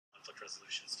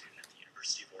resolution student at the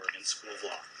University of Oregon School of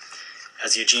Law.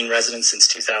 As a Eugene resident since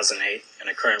 2008 and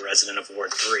a current resident of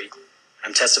Ward 3,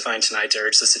 I'm testifying tonight to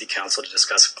urge the City Council to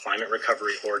discuss a climate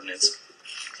recovery ordinance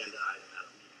agenda item at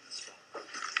a meeting this fall.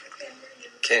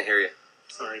 Can't hear you.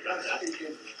 Sorry about that.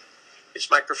 His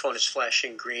microphone is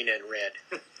flashing green and red.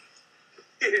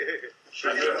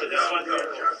 Should I move to this one?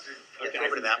 Okay,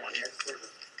 over to that one.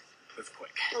 Move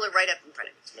quick. Pull it right up in front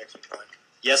of you.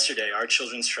 Yesterday, our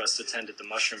Children's Trust attended the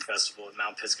Mushroom Festival at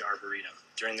Mount Pisgah Arboretum.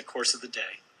 During the course of the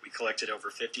day, we collected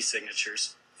over 50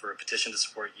 signatures for a petition to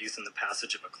support youth in the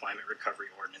passage of a climate recovery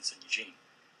ordinance in Eugene.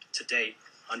 To date,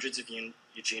 hundreds of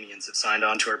Eugenians have signed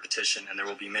on to our petition, and there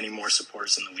will be many more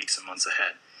supporters in the weeks and months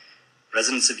ahead.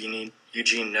 Residents of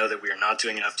Eugene know that we are not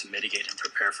doing enough to mitigate and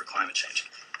prepare for climate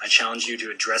change. I challenge you to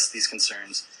address these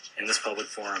concerns in this public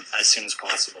forum as soon as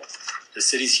possible. The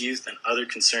city's youth and other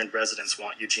concerned residents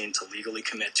want Eugene to legally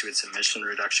commit to its emission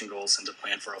reduction goals and to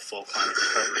plan for a full climate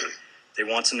recovery. They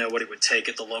want to know what it would take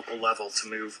at the local level to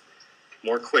move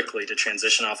more quickly to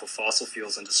transition off of fossil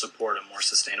fuels and to support a more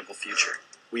sustainable future.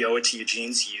 We owe it to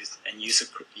Eugene's youth and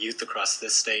youth across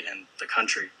this state and the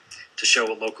country to show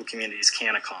what local communities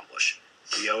can accomplish.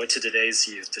 We owe it to today's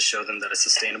youth to show them that a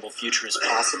sustainable future is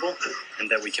possible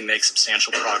and that we can make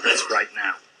substantial progress right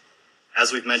now.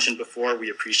 As we've mentioned before, we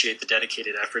appreciate the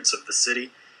dedicated efforts of the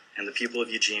city and the people of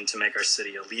Eugene to make our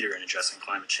city a leader in addressing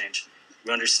climate change.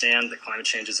 We understand that climate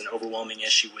change is an overwhelming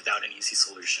issue without an easy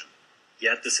solution.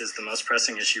 Yet this is the most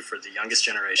pressing issue for the youngest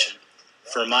generation,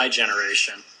 for my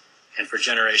generation, and for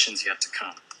generations yet to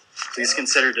come. Please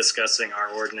consider discussing our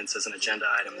ordinance as an agenda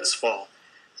item this fall.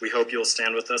 We hope you'll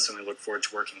stand with us, and we look forward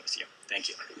to working with you. Thank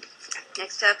you.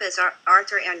 Next up is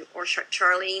Arthur and or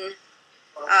Charlene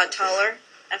Toller,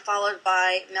 and followed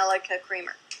by Melika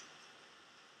Creamer.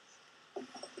 My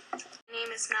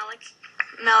name is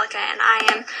Melika, and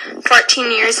I am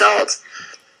 14 years old.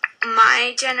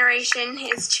 My generation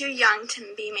is too young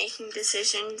to be making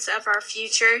decisions of our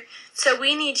future, so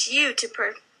we need you to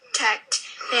protect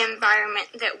the environment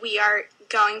that we are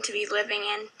going to be living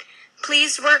in.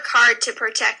 Please work hard to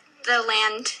protect the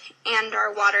land and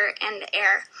our water and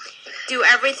air. Do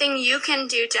everything you can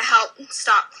do to help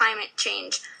stop climate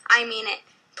change. I mean it.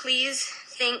 Please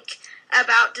think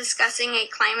about discussing a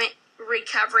climate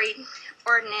recovery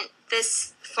ordinance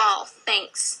this fall.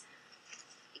 Thanks.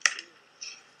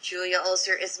 Julia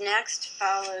Ulzer is next,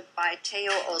 followed by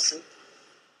Teo Olson.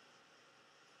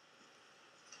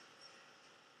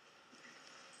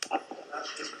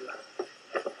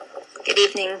 Good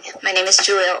evening. My name is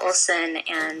Julia Olson,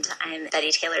 and I'm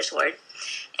Betty Taylor's ward.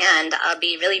 And I'll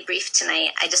be really brief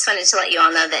tonight. I just wanted to let you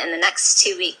all know that in the next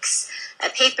 2 weeks, a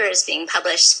paper is being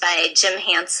published by Jim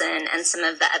Hansen and some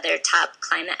of the other top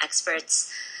climate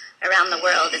experts around the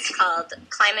world. It's called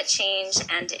Climate Change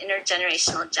and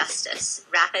Intergenerational Justice,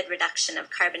 Rapid Reduction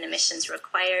of Carbon Emissions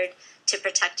Required to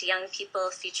Protect Young People,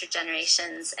 Future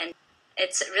Generations, and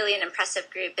it's really an impressive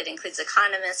group. It includes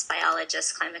economists,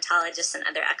 biologists, climatologists, and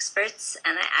other experts.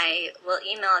 And I will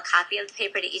email a copy of the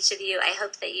paper to each of you. I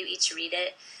hope that you each read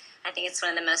it. I think it's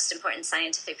one of the most important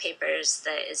scientific papers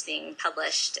that is being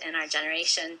published in our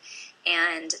generation,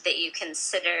 and that you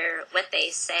consider what they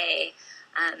say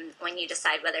when you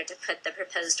decide whether to put the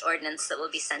proposed ordinance that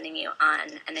we'll be sending you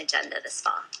on an agenda this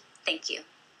fall. Thank you.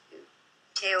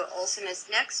 Teo Olson is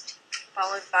next,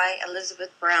 followed by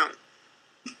Elizabeth Brown.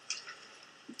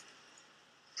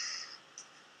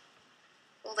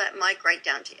 Pull that mic right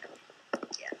down to you.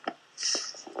 Yeah.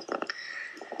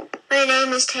 My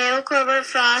name is Teo Corbett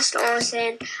Frost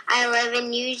Olson. I live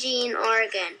in Eugene,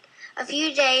 Oregon. A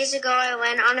few days ago, I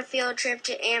went on a field trip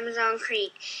to Amazon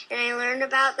Creek, and I learned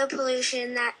about the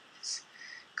pollution that's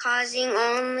causing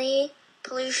only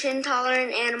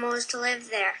pollution-tolerant animals to live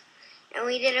there. And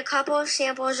we did a couple of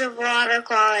samples of water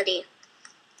quality.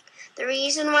 The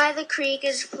reason why the creek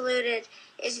is polluted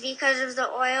is because of the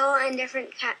oil and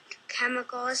different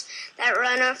chemicals that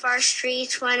run off our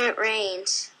streets when it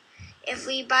rains. If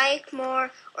we bike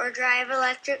more or drive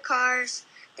electric cars,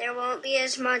 there won't be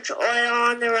as much oil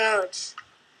on the roads.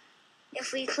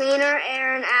 If we clean our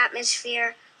air and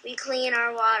atmosphere, we clean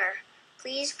our water.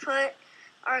 Please put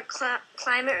our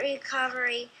climate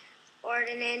recovery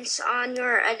ordinance on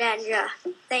your agenda.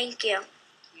 Thank you.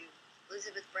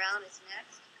 Elizabeth Brown is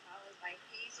next, followed by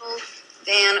Hazel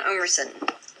Van Omerson.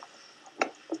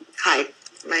 Hi,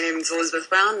 my name is Elizabeth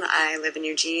Brown. I live in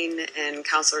Eugene in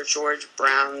Councilor George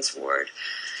Brown's ward.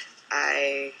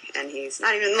 And he's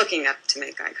not even looking up to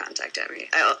make eye contact at me.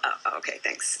 Okay,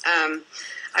 thanks.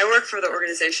 I work for the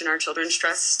organization Our Children's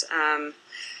Trust.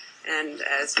 And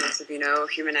as most of you know,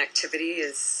 human activity,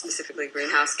 is specifically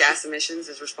greenhouse gas emissions,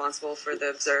 is responsible for the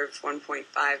observed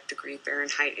 1.5 degree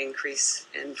Fahrenheit increase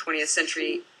in 20th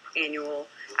century annual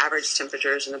average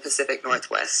temperatures in the Pacific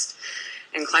Northwest.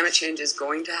 And climate change is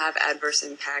going to have adverse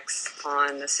impacts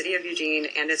on the city of Eugene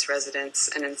and its residents.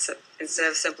 And instead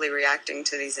of simply reacting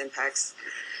to these impacts,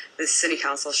 the City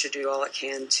Council should do all it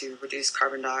can to reduce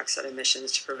carbon dioxide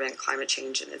emissions to prevent climate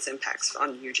change and its impacts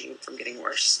on Eugene from getting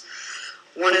worse.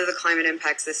 One of the climate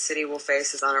impacts this city will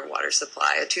face is on our water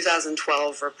supply. A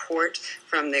 2012 report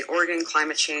from the Oregon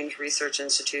Climate Change Research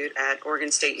Institute at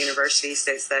Oregon State University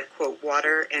states that, quote,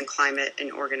 water and climate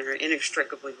in Oregon are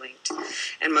inextricably linked.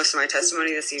 And most of my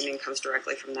testimony this evening comes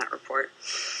directly from that report.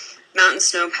 Mountain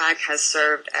Snowpack has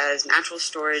served as natural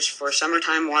storage for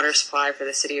summertime water supply for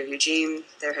the city of Eugene.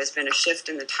 There has been a shift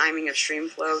in the timing of stream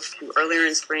flow to earlier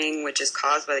in spring, which is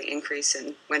caused by the increase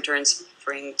in winter and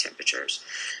spring temperatures.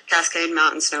 Cascade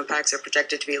Mountain Snowpacks are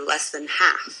projected to be less than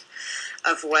half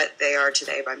of what they are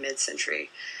today by mid-century.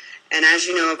 And as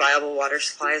you know, a viable water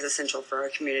supply is essential for our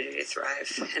community to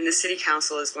thrive. And the City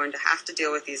Council is going to have to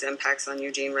deal with these impacts on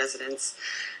Eugene residents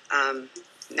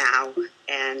now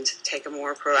and take a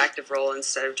more proactive role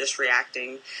instead of just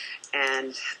reacting,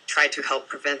 and try to help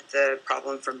prevent the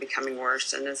problem from becoming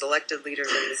worse. And as elected leaders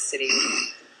of the city,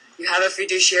 you have a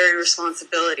fiduciary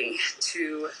responsibility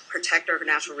to protect our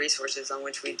natural resources on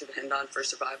which we depend on for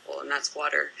survival, and that's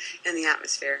water and the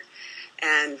atmosphere.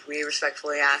 And we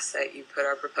respectfully ask that you put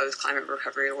our proposed climate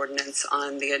recovery ordinance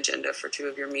on the agenda for 2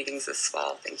 of your meetings this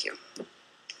fall. Thank you.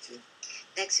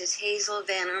 Next is Hazel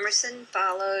Van Emerson,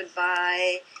 followed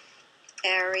by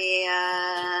Ariania,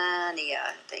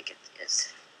 I think it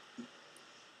is.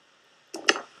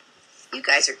 You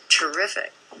guys are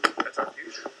terrific. That's our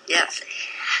future. Yes.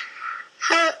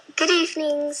 Hello, good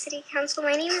evening, City Council.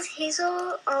 My name is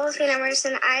Hazel Olive Van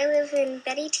Emerson. I live in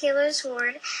Betty Taylor's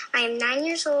ward. I am 9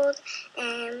 years old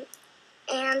and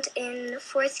in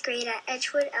 4th grade at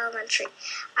Edgewood Elementary.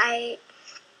 I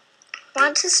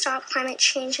want to stop climate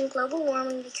change and global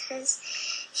warming because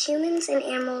humans and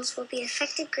animals will be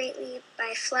affected greatly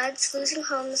by floods, losing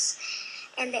homes,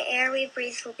 and the air we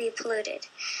breathe will be polluted.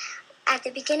 At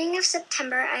the beginning of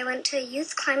September, I went to a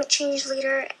youth climate change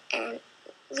leader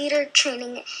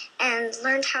training and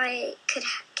learned how I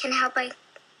can help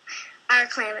our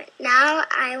climate. Now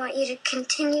I want you to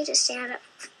continue to stand up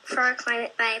for our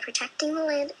climate by protecting the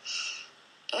land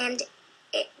and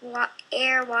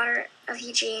air, water of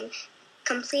Eugene,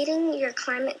 completing your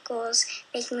climate goals,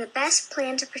 making the best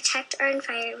plan to protect our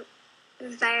environment.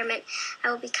 I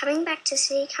will be coming back to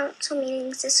City Council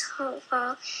meetings this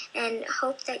fall and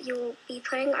hope that you will be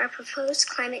putting our proposed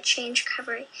climate change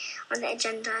recovery on the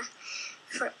agenda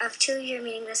of 2-year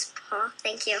meeting this fall.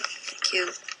 Thank you. Thank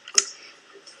you.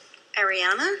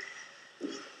 Ariana,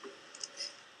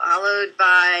 followed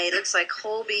by, looks like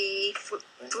Holby Fu.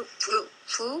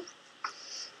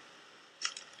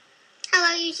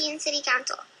 Hello, Eugene City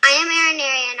Council. I am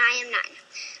Arinaria and I am 9.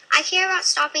 I care about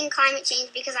stopping climate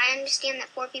change because I understand that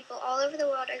poor people all over the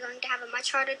world are going to have a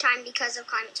much harder time because of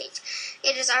climate change.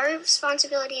 It is our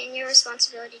responsibility and your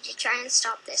responsibility to try and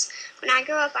stop this. When I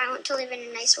grow up, I want to live in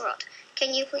a nice world.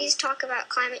 Can you please talk about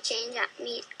climate change at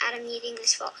a meeting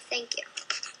this fall? Thank you.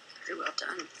 Very well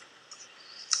done.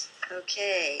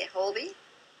 Okay, Holby.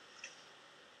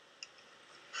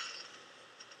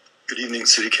 Good evening,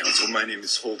 City Council. My name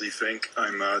is Holdy Fink.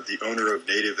 I'm the owner of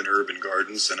Native and Urban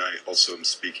Gardens, and I also am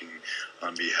speaking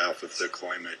on behalf of the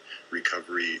Climate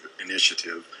Recovery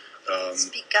Initiative.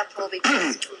 Speak up, Holby.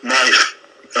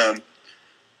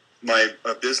 My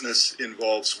business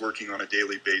involves working on a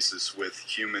daily basis with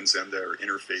humans and their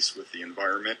interface with the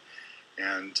environment,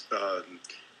 and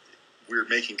we're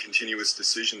making continuous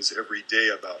decisions every day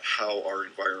about how our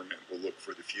environment will look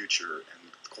for the future,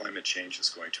 and climate change is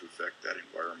going to affect that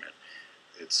environment.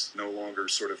 It's no longer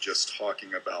sort of just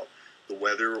talking about the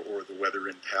weather or the weather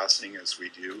in passing as we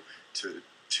do to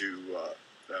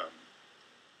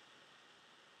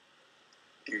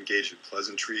engage in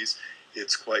pleasantries.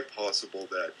 It's quite possible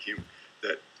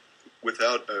that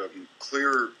without a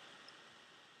clear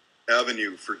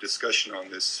avenue for discussion on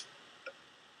this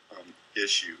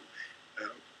issue,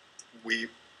 we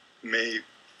may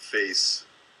face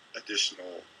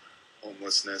additional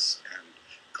homelessness and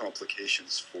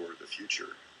complications for the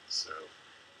future. So,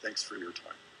 thanks for your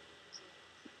time.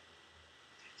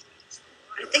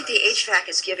 I think the HVAC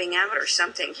is giving out or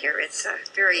something here. It's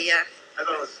very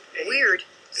weird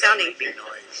sounding.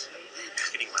 Noise. It's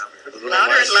getting louder.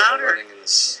 Louder and louder.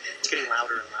 It's getting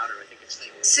louder and louder. I think it's the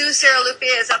Sue Saralupi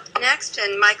is up next,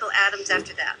 and Michael Adams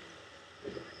after that.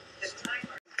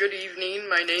 Good evening.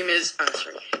 My name is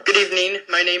Good evening,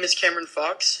 my name is Cameron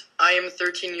Fox. I am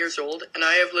 13 years old, and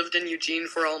I have lived in Eugene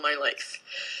for all my life.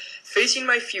 Facing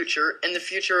my future, and the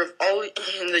future of all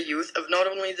in the youth of not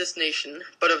only this nation,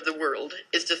 but of the world,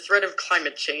 is the threat of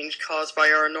climate change caused by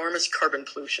our enormous carbon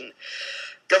pollution.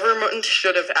 Government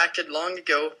should have acted long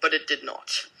ago, but it did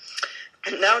not.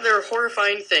 Now there are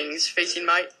horrifying things facing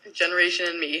my generation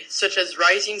and me, such as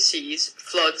rising seas,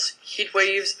 floods, heat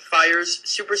waves, fires,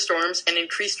 superstorms, and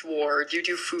increased war due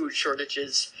to food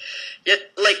shortages.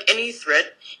 Yet, like any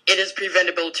threat, it is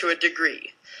preventable to a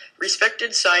degree.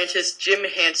 Respected scientist Jim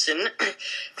Hansen,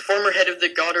 former head of the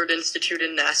Goddard Institute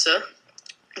in NASA,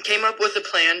 came up with a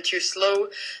plan to slow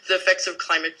the effects of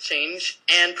climate change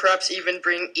and perhaps even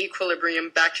bring equilibrium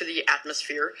back to the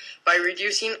atmosphere by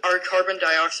reducing our carbon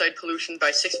dioxide pollution by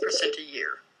 6% a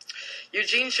year.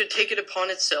 Eugene should take it upon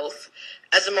itself,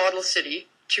 as a model city,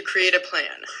 to create a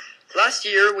plan. Last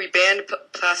year, we banned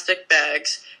plastic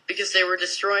bags because they were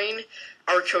destroying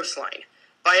our coastline.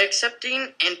 By accepting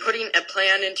and putting a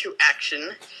plan into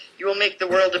action, you will make the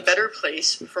world a better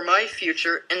place for my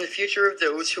future and the future of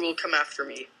those who will come after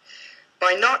me.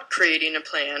 By not creating a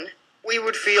plan, we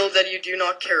would feel that you do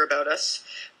not care about us,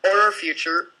 or our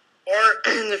future, or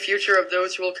the future of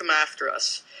those who will come after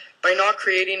us. By not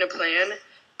creating a plan,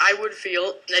 I would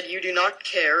feel that you do not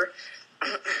care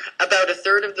about a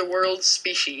third of the world's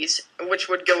species, which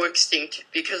would go extinct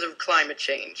because of climate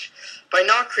change. By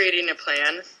not creating a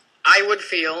plan, I would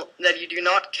feel that you do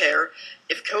not care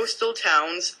if coastal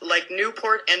towns like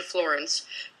Newport and Florence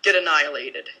get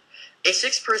annihilated. A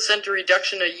 6%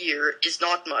 reduction a year is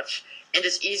not much, and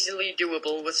is easily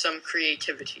doable with some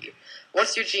creativity.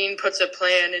 Once Eugene puts a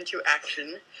plan into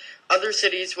action, other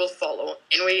cities will follow,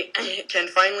 and we can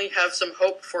finally have some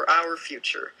hope for our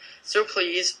future. So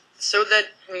please, so that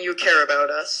you care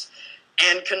about us,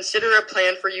 and consider a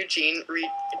plan for Eugene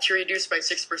to reduce by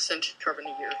 6% carbon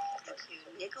a year.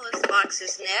 Nicholas Fox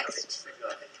is next,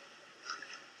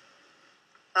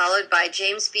 followed by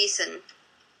James Beeson.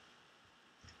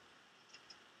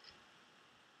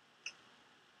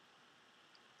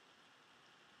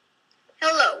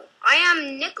 Hello, I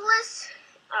am Nicholas.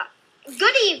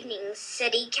 Good evening,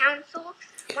 City Council.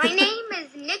 My name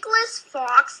is Nicholas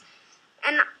Fox,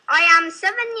 and I am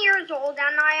 7 years old,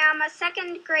 and I am a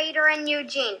second grader in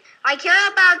Eugene. I care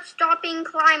about stopping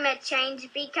climate change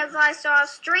because I saw a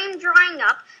stream drying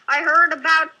up. I heard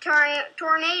about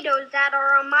tornadoes that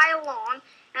are a mile long,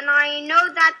 and I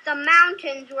know that the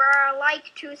mountains where I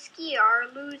like to ski are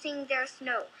losing their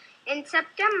snow. In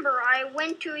September, I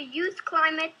went to a youth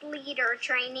climate leader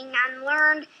training and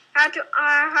learned how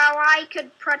I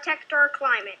could protect our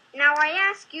climate. Now I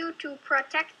ask you to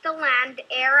protect the land,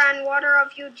 air, and water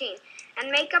of Eugene, and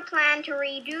make a plan to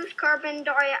reduce carbon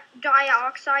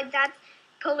dioxide, that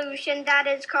pollution that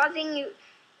is causing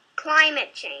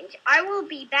climate change. I will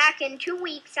be back in 2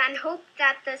 weeks and hope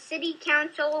that the City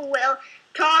Council will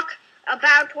talk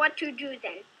about what to do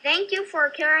then. Thank you for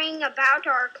caring about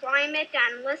our climate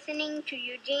and listening to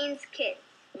Eugene's kids.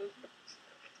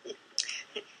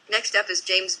 Next up is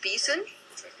James Beeson,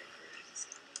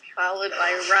 followed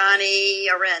by Ronnie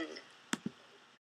Arend.